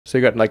So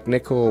you got like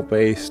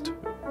nickel-based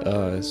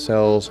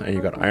cells, and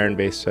you got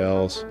iron-based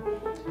cells.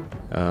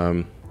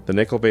 The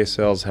nickel-based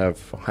cells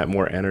have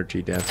more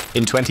energy density.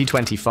 In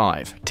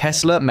 2025,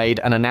 Tesla made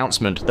an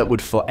announcement that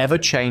would forever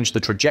change the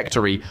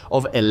trajectory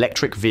of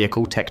electric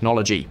vehicle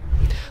technology.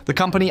 The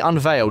company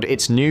unveiled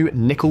its new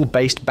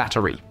nickel-based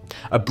battery,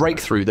 a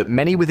breakthrough that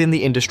many within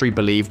the industry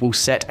believe will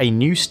set a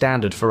new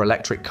standard for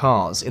electric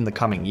cars in the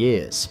coming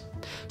years.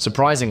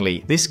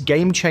 Surprisingly, this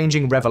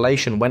game-changing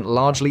revelation went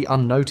largely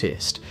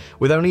unnoticed,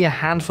 with only a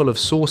handful of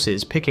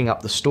sources picking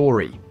up the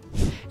story.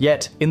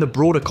 Yet, in the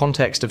broader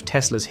context of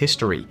Tesla's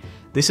history,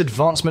 this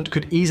advancement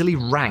could easily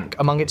rank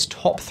among its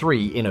top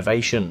 3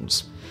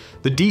 innovations.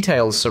 The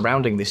details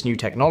surrounding this new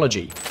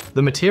technology,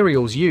 the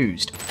materials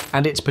used,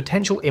 and its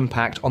potential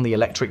impact on the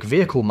electric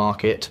vehicle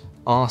market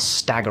are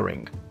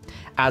staggering.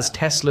 As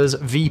Tesla's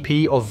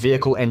VP of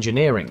Vehicle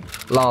Engineering,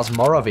 Lars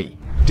Moravy,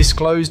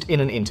 disclosed in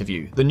an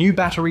interview, the new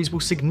batteries will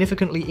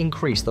significantly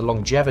increase the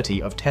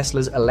longevity of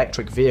Tesla's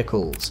electric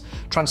vehicles,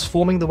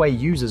 transforming the way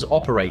users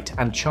operate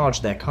and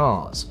charge their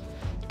cars.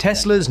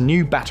 Tesla's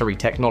new battery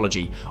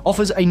technology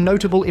offers a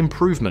notable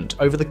improvement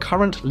over the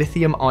current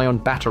lithium-ion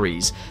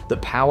batteries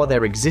that power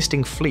their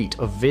existing fleet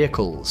of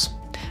vehicles.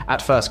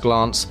 At first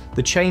glance,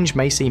 the change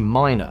may seem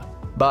minor,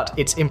 but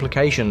its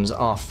implications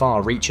are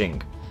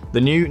far-reaching. The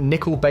new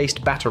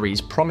nickel-based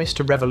batteries promise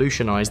to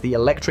revolutionize the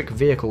electric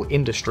vehicle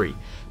industry,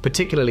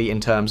 particularly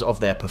in terms of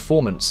their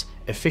performance,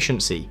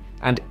 efficiency,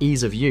 and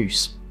ease of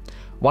use.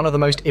 One of the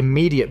most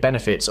immediate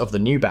benefits of the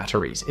new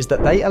batteries is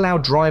that they allow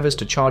drivers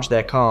to charge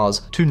their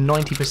cars to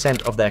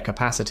 90% of their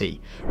capacity,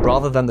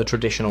 rather than the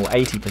traditional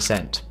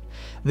 80%.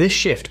 This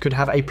shift could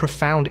have a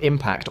profound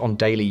impact on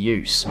daily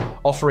use,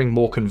 offering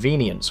more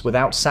convenience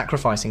without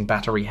sacrificing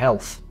battery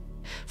health.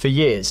 For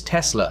years,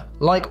 Tesla,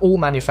 like all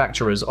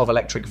manufacturers of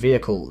electric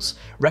vehicles,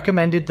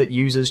 recommended that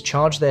users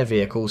charge their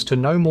vehicles to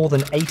no more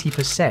than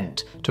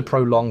 80% to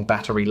prolong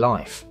battery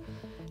life.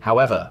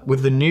 However,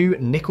 with the new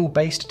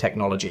nickel-based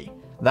technology,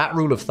 that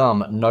rule of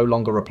thumb no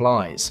longer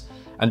applies,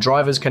 and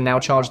drivers can now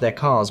charge their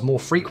cars more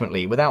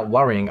frequently without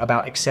worrying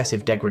about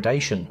excessive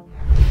degradation.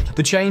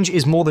 The change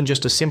is more than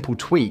just a simple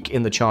tweak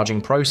in the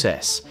charging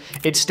process.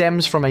 It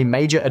stems from a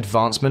major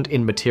advancement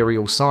in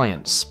material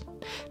science.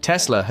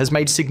 Tesla has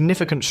made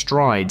significant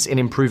strides in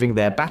improving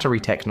their battery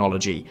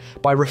technology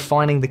by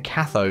refining the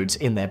cathodes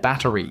in their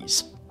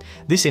batteries.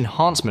 This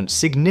enhancement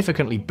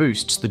significantly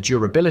boosts the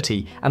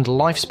durability and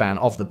lifespan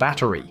of the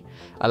battery,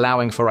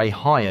 allowing for a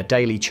higher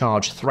daily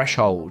charge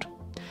threshold.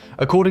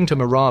 According to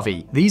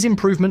Moravy, these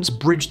improvements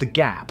bridge the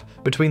gap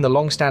between the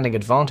long-standing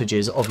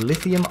advantages of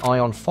lithium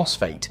iron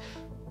phosphate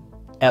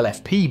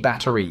LFP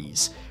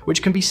batteries,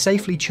 which can be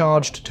safely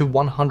charged to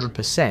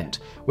 100%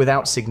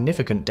 without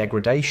significant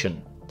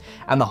degradation,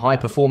 and the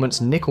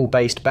high-performance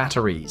nickel-based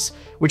batteries,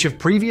 which have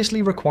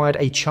previously required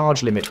a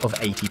charge limit of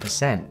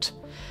 80%.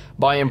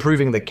 By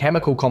improving the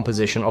chemical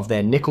composition of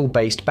their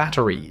nickel-based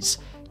batteries,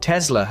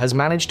 Tesla has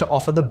managed to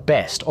offer the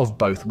best of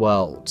both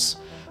worlds.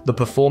 The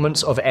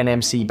performance of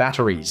NMC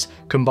batteries,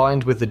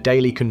 combined with the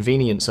daily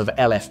convenience of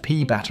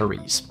LFP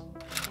batteries.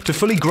 To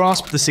fully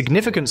grasp the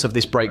significance of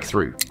this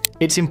breakthrough,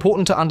 it's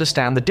important to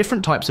understand the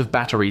different types of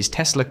batteries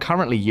Tesla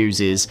currently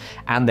uses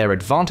and their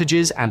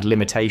advantages and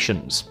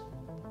limitations.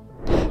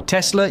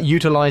 Tesla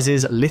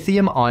utilizes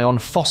lithium iron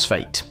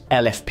phosphate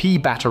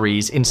LFP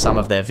batteries in some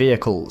of their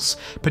vehicles,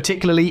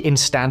 particularly in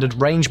standard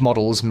range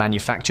models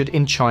manufactured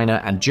in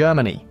China and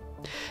Germany.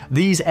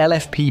 These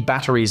LFP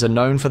batteries are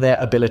known for their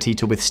ability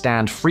to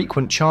withstand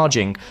frequent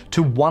charging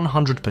to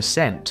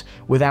 100%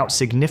 without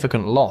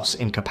significant loss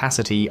in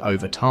capacity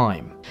over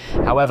time.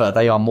 However,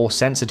 they are more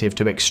sensitive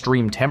to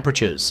extreme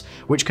temperatures,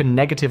 which can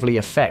negatively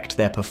affect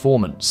their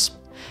performance.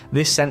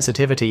 This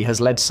sensitivity has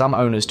led some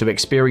owners to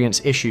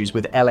experience issues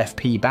with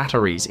LFP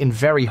batteries in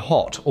very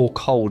hot or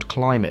cold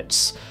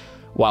climates.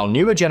 While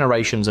newer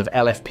generations of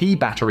LFP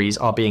batteries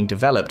are being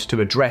developed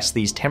to address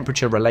these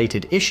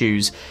temperature-related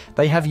issues,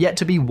 they have yet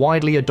to be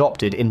widely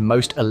adopted in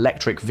most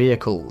electric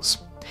vehicles.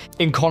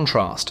 In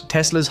contrast,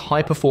 Tesla's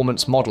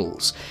high-performance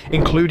models,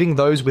 including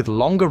those with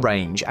longer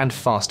range and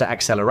faster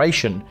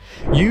acceleration,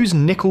 use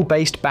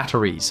nickel-based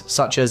batteries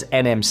such as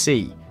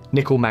NMC,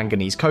 nickel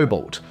manganese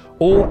cobalt,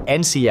 or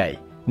NCA,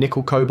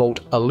 nickel cobalt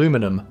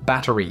aluminum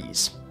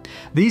batteries.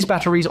 These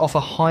batteries offer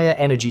higher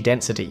energy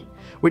density,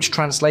 which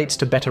translates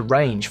to better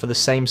range for the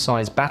same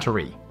size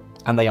battery,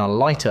 and they are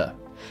lighter,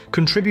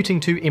 contributing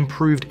to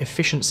improved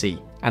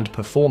efficiency and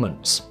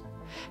performance.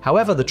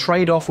 However, the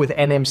trade-off with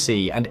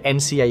NMC and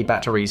NCA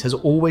batteries has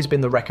always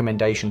been the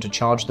recommendation to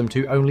charge them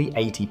to only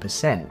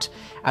 80%,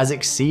 as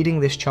exceeding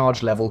this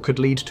charge level could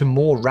lead to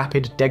more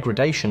rapid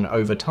degradation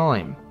over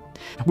time.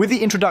 With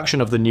the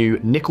introduction of the new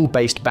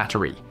nickel-based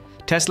battery,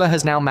 Tesla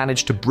has now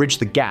managed to bridge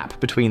the gap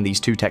between these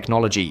two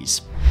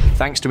technologies.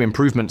 Thanks to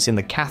improvements in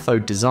the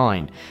cathode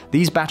design,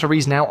 these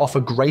batteries now offer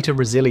greater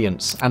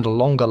resilience and a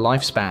longer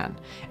lifespan,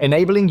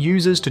 enabling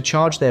users to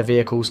charge their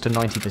vehicles to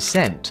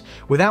 90%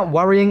 without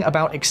worrying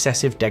about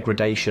excessive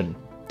degradation.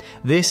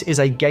 This is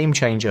a game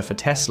changer for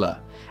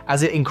Tesla,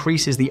 as it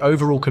increases the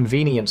overall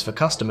convenience for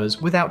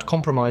customers without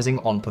compromising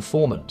on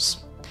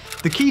performance.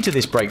 The key to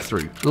this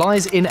breakthrough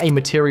lies in a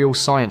material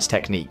science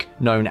technique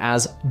known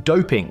as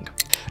doping.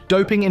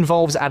 Doping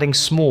involves adding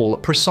small,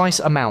 precise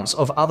amounts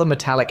of other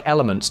metallic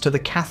elements to the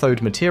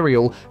cathode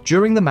material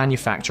during the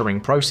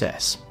manufacturing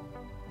process.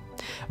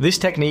 This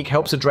technique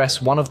helps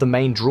address one of the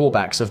main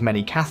drawbacks of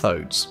many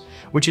cathodes,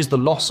 which is the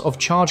loss of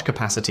charge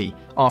capacity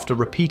after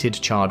repeated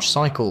charge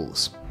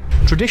cycles.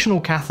 Traditional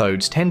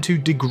cathodes tend to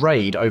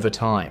degrade over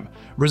time,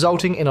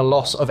 resulting in a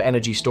loss of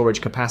energy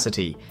storage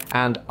capacity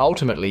and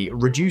ultimately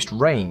reduced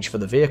range for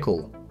the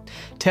vehicle.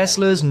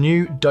 Tesla's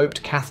new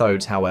doped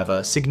cathodes,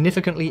 however,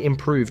 significantly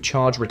improve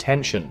charge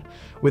retention,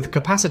 with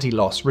capacity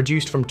loss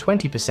reduced from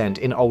 20%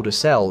 in older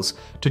cells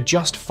to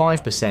just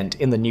 5%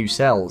 in the new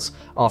cells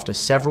after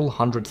several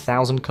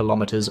 100,000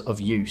 kilometers of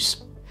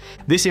use.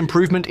 This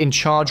improvement in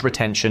charge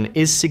retention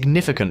is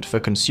significant for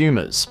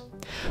consumers.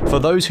 For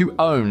those who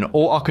own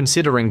or are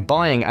considering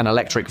buying an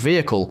electric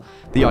vehicle,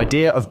 the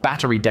idea of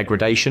battery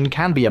degradation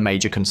can be a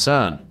major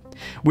concern.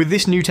 With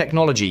this new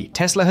technology,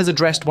 Tesla has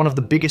addressed one of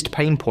the biggest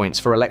pain points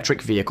for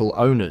electric vehicle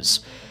owners: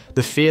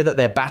 the fear that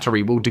their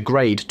battery will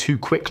degrade too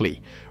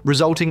quickly,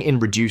 resulting in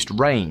reduced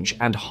range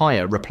and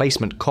higher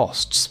replacement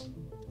costs.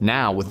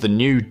 Now, with the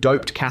new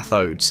doped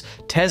cathodes,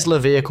 Tesla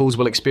vehicles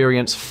will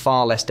experience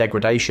far less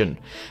degradation,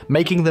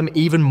 making them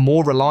even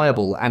more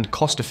reliable and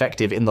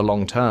cost-effective in the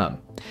long term.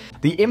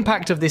 The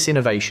impact of this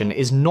innovation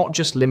is not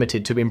just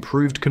limited to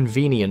improved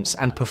convenience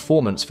and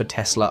performance for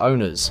Tesla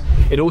owners.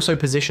 It also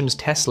positions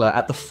Tesla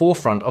at the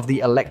forefront of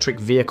the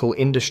electric vehicle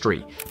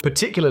industry,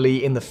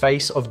 particularly in the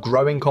face of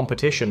growing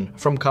competition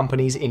from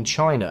companies in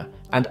China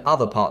and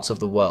other parts of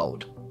the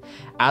world.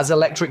 As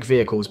electric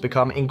vehicles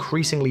become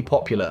increasingly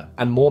popular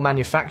and more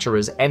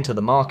manufacturers enter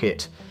the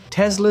market,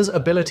 Tesla's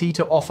ability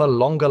to offer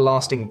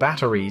longer-lasting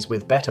batteries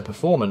with better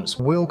performance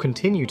will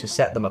continue to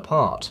set them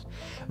apart.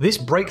 This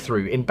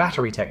breakthrough in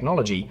battery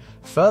technology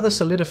further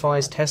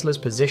solidifies Tesla's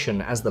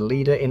position as the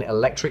leader in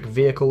electric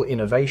vehicle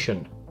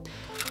innovation.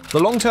 The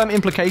long-term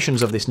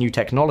implications of this new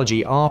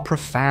technology are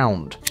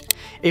profound.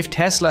 If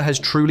Tesla has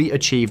truly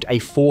achieved a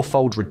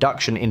four-fold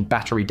reduction in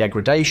battery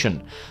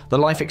degradation, the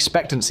life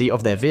expectancy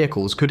of their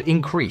vehicles could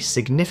increase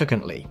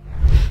significantly.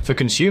 For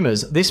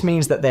consumers, this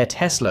means that their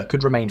Tesla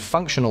could remain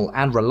functional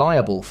and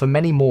reliable for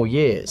many more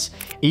years,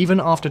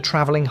 even after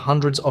traveling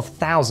hundreds of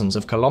thousands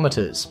of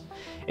kilometers.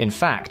 In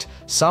fact,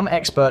 some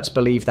experts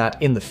believe that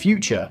in the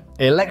future,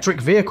 electric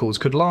vehicles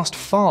could last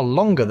far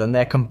longer than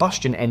their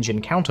combustion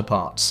engine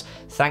counterparts,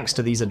 thanks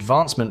to these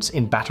advancements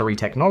in battery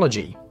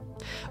technology.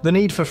 The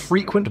need for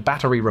frequent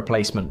battery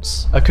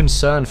replacements, a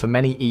concern for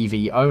many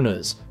EV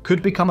owners,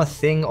 could become a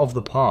thing of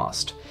the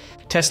past.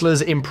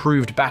 Tesla's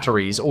improved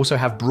batteries also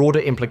have broader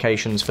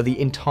implications for the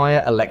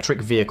entire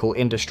electric vehicle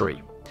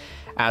industry.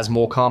 As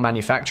more car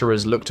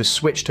manufacturers look to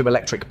switch to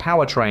electric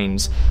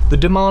powertrains, the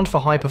demand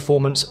for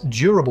high-performance,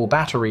 durable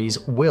batteries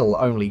will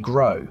only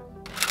grow.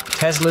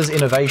 Tesla's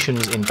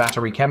innovations in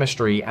battery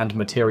chemistry and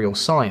material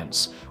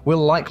science will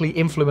likely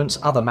influence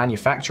other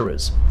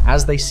manufacturers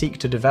as they seek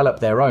to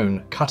develop their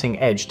own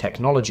cutting-edge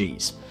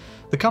technologies.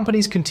 The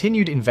company's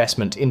continued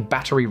investment in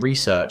battery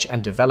research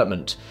and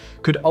development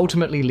could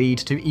ultimately lead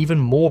to even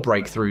more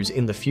breakthroughs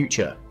in the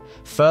future,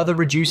 further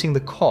reducing the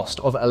cost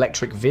of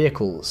electric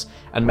vehicles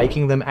and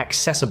making them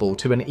accessible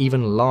to an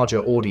even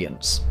larger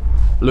audience.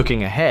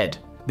 Looking ahead,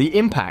 the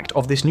impact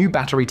of this new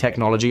battery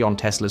technology on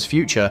Tesla's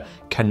future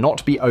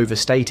cannot be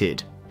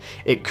overstated.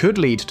 It could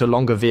lead to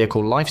longer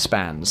vehicle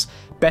lifespans,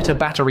 better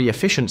battery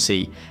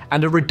efficiency,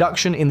 and a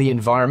reduction in the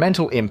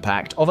environmental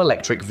impact of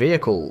electric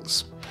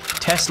vehicles.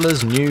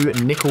 Tesla's new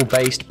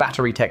nickel-based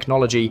battery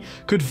technology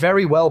could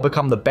very well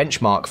become the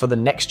benchmark for the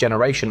next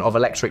generation of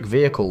electric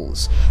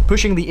vehicles,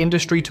 pushing the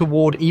industry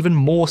toward even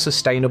more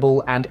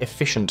sustainable and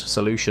efficient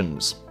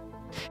solutions.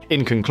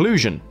 In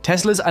conclusion,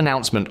 Tesla's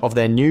announcement of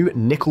their new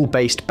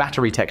nickel-based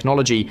battery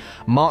technology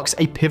marks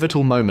a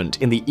pivotal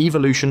moment in the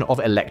evolution of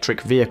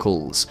electric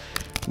vehicles.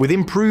 With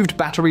improved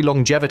battery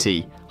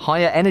longevity,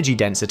 higher energy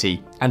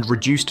density, and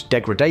reduced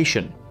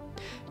degradation,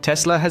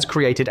 Tesla has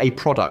created a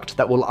product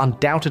that will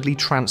undoubtedly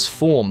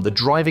transform the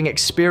driving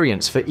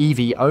experience for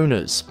EV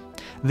owners.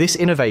 This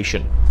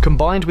innovation,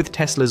 combined with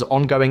Tesla's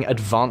ongoing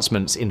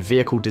advancements in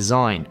vehicle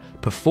design,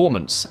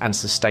 performance, and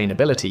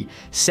sustainability,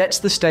 sets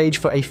the stage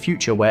for a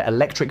future where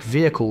electric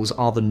vehicles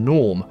are the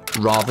norm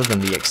rather than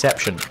the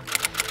exception.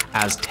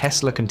 As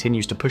Tesla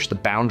continues to push the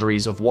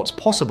boundaries of what's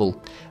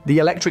possible, the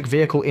electric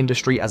vehicle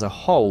industry as a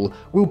whole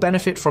will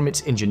benefit from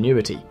its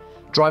ingenuity,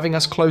 driving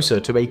us closer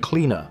to a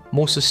cleaner,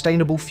 more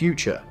sustainable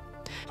future.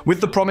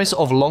 With the promise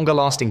of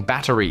longer-lasting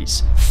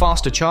batteries,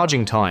 faster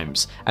charging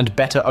times, and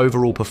better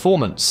overall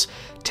performance,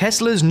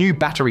 Tesla's new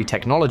battery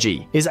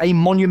technology is a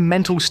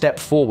monumental step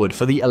forward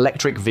for the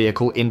electric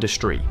vehicle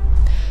industry.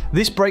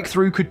 This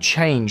breakthrough could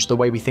change the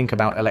way we think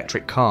about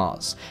electric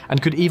cars,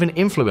 and could even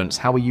influence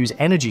how we use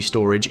energy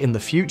storage in the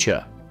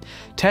future.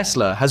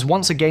 Tesla has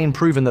once again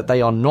proven that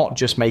they are not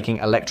just making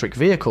electric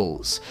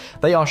vehicles,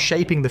 they are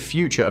shaping the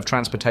future of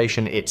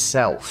transportation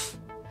itself.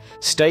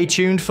 Stay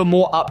tuned for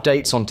more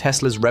updates on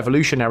Tesla's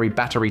revolutionary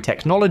battery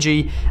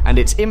technology and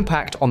its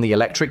impact on the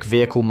electric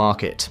vehicle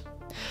market.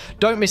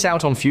 Don't miss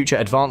out on future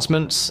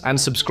advancements, and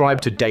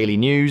subscribe to daily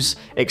news,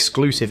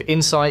 exclusive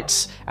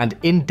insights, and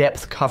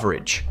in-depth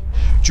coverage.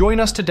 Join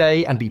us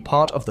today and be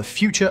part of the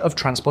future of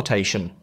transportation.